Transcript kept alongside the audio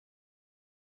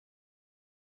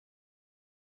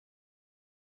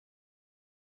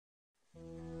Today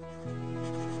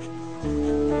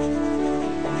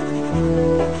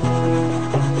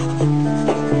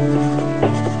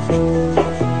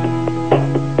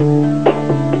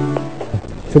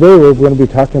we're going to be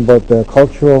talking about the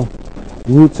cultural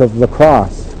roots of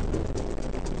lacrosse,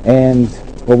 and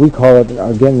what we call it,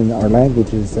 again in our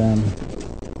language, is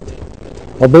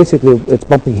well, basically it's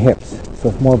bumping hips, so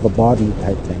it's more of a body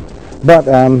type thing. But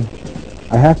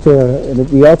I have to,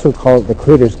 we also call it the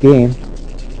creator's game.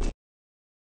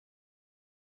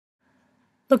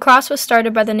 Lacrosse was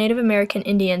started by the Native American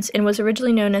Indians and was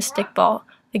originally known as stickball.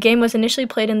 The game was initially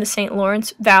played in the St.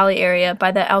 Lawrence Valley area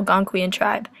by the Algonquian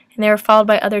tribe, and they were followed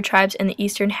by other tribes in the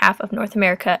eastern half of North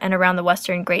America and around the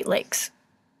western Great Lakes.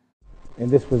 And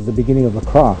this was the beginning of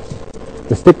lacrosse.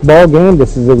 The stickball game,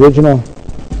 this is the original.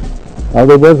 All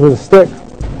there was a stick,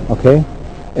 okay,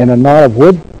 and a knot of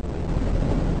wood.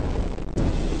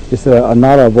 Just a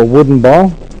knot of a wooden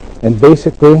ball, and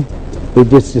basically they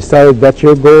just decided that's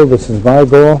your goal, this is my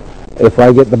goal. If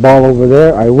I get the ball over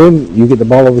there, I win. You get the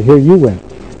ball over here, you win.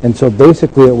 And so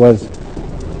basically it was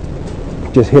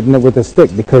just hitting it with a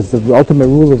stick, because the ultimate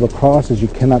rule of lacrosse is you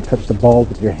cannot touch the ball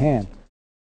with your hand.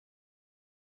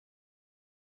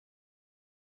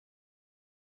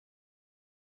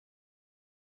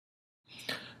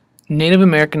 Native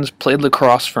Americans played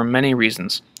lacrosse for many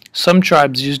reasons. Some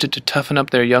tribes used it to toughen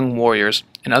up their young warriors,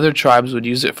 and other tribes would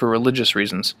use it for religious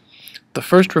reasons. The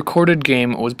first recorded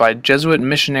game was by Jesuit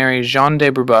missionary Jean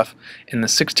de Brebeuf in the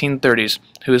 1630s,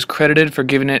 who is credited for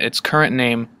giving it its current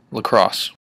name,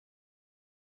 lacrosse.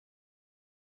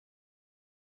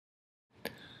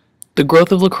 The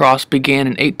growth of lacrosse began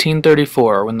in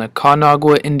 1834 when the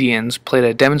Kanawha Indians played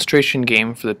a demonstration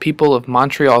game for the people of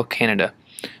Montreal, Canada.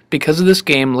 Because of this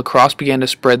game, lacrosse began to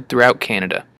spread throughout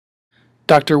Canada.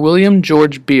 Dr. William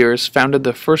George Beers founded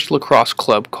the first lacrosse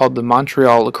club called the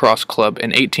Montreal Lacrosse Club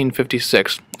in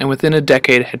 1856, and within a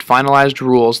decade had finalized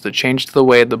rules that changed the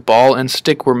way the ball and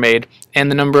stick were made and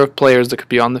the number of players that could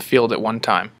be on the field at one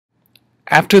time.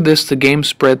 After this, the game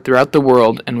spread throughout the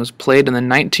world and was played in the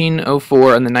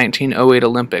 1904 and the 1908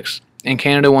 Olympics, and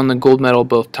Canada won the gold medal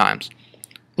both times.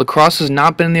 Lacrosse has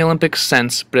not been in the Olympics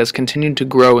since, but has continued to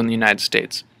grow in the United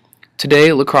States.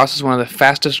 Today, lacrosse is one of the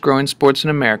fastest growing sports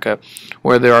in America,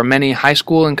 where there are many high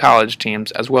school and college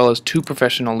teams, as well as 2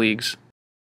 professional leagues.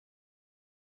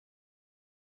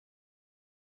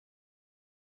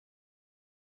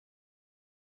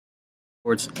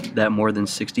 Reports that more than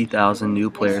 60,000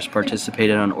 new players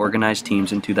participated on organized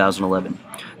teams in 2011.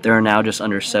 There are now just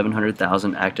under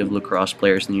 700,000 active lacrosse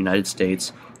players in the United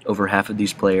States, over half of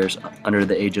these players under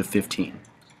the age of 15.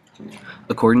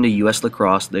 According to U.S.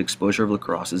 Lacrosse, the exposure of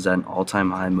lacrosse is at an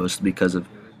all-time high, mostly because of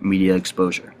media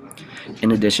exposure.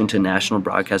 In addition to national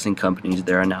broadcasting companies,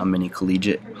 there are now many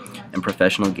collegiate and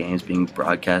professional games being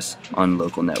broadcast on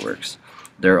local networks.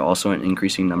 There are also an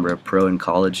increasing number of pro and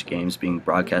college games being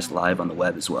broadcast live on the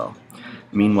web as well.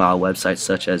 Meanwhile, websites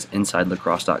such as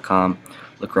InsideLacrosse.com,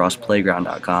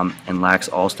 LacrossePlayground.com, and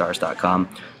LaxAllStars.com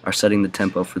are setting the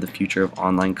tempo for the future of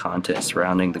online content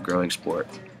surrounding the growing sport.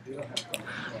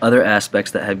 Other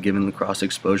aspects that have given lacrosse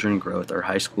exposure and growth are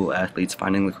high school athletes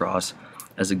finding lacrosse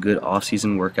as a good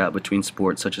off-season workout between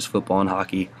sports such as football and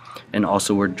hockey, and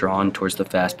also were drawn towards the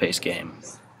fast-paced game.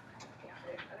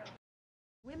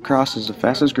 Lacrosse is the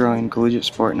fastest growing collegiate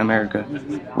sport in America.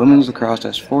 Women's lacrosse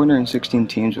has 416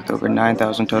 teams with over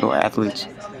 9,000 total athletes.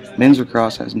 Men's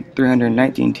lacrosse has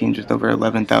 319 teams with over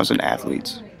 11,000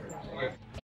 athletes.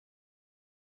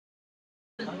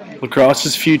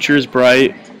 Lacrosse's future is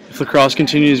bright. If lacrosse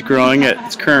continues growing at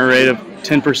its current rate of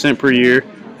 10% per year,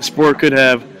 the sport could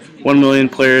have 1 million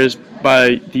players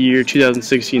by the year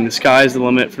 2016. The sky is the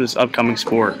limit for this upcoming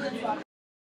sport.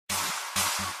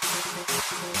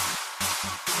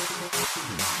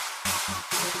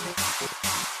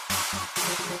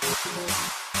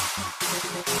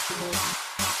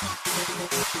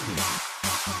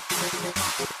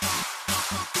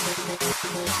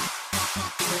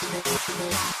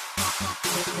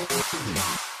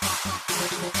 Thank you.